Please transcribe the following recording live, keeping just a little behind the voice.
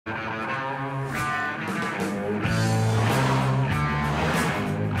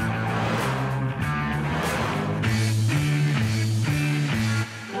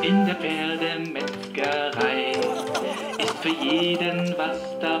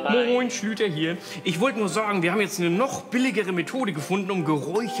dabei. Moin, Schlüter hier. Ich wollte nur sagen, wir haben jetzt eine noch billigere Methode gefunden, um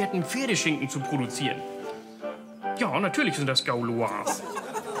geräucherten Pferdeschinken zu produzieren. Ja, natürlich sind das Gauloirs.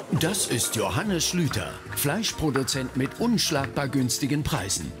 Das ist Johannes Schlüter, Fleischproduzent mit unschlagbar günstigen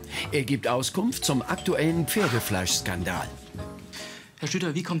Preisen. Er gibt Auskunft zum aktuellen Pferdefleischskandal. Herr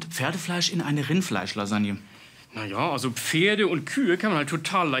Schlüter, wie kommt Pferdefleisch in eine Rindfleischlasagne? Naja, also Pferde und Kühe kann man halt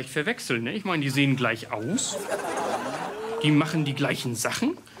total leicht verwechseln, ne? Ich meine, die sehen gleich aus, die machen die gleichen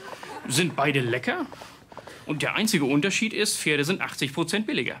Sachen, sind beide lecker. Und der einzige Unterschied ist, Pferde sind 80%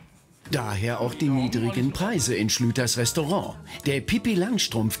 billiger. Daher auch die niedrigen Preise in Schlüters Restaurant. Der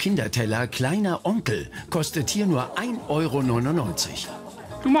Pippi-Langstrumpf-Kinderteller Kleiner Onkel kostet hier nur 1,99 €.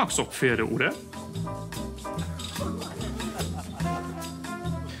 Du magst doch Pferde, oder?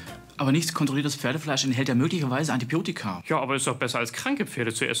 Aber nichts kontrolliertes Pferdefleisch enthält ja möglicherweise Antibiotika. Ja, aber ist doch besser als kranke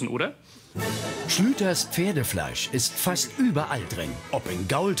Pferde zu essen, oder? Schlüters Pferdefleisch ist fast überall drin. Ob in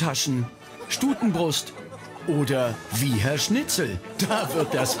Gaultaschen, Stutenbrust oder Wieher-Schnitzel. Da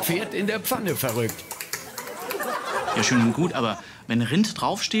wird das Pferd in der Pfanne verrückt. Ja, schön und gut, aber wenn Rind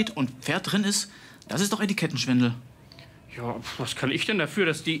draufsteht und Pferd drin ist, das ist doch Etikettenschwindel. Ja, was kann ich denn dafür,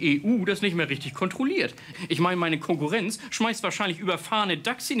 dass die EU das nicht mehr richtig kontrolliert? Ich meine, meine Konkurrenz schmeißt wahrscheinlich überfahrene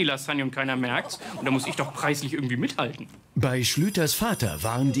Dachse in die Lasagne und keiner merkt's. Und da muss ich doch preislich irgendwie mithalten. Bei Schlüters Vater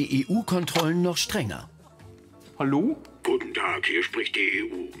waren die EU-Kontrollen noch strenger. Hallo? Guten Tag, hier spricht die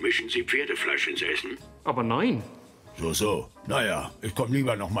EU. Mischen Sie Pferdefleisch ins Essen? Aber nein. So. Naja, ich komme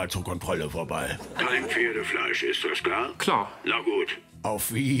lieber noch mal zur Kontrolle vorbei. Kein Pferdefleisch, ist das klar? Klar. Na gut.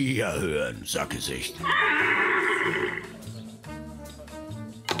 Auf Wiederhören, Sackgesicht.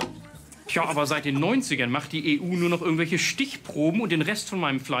 Tja, aber seit den 90ern macht die EU nur noch irgendwelche Stichproben und den Rest von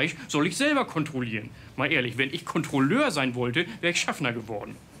meinem Fleisch soll ich selber kontrollieren. Mal ehrlich, wenn ich Kontrolleur sein wollte, wäre ich Schaffner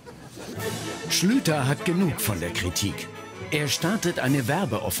geworden. Schlüter hat genug von der Kritik. Er startet eine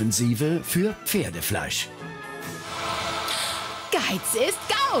Werbeoffensive für Pferdefleisch. Geiz ist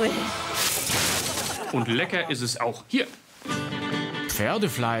Gaul. Und lecker ist es auch. Hier.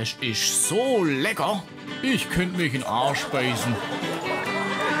 Pferdefleisch ist so lecker, ich könnte mich in den Arsch beißen.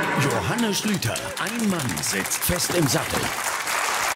 Johannes Schlüter, ein Mann, sitzt fest im Sattel.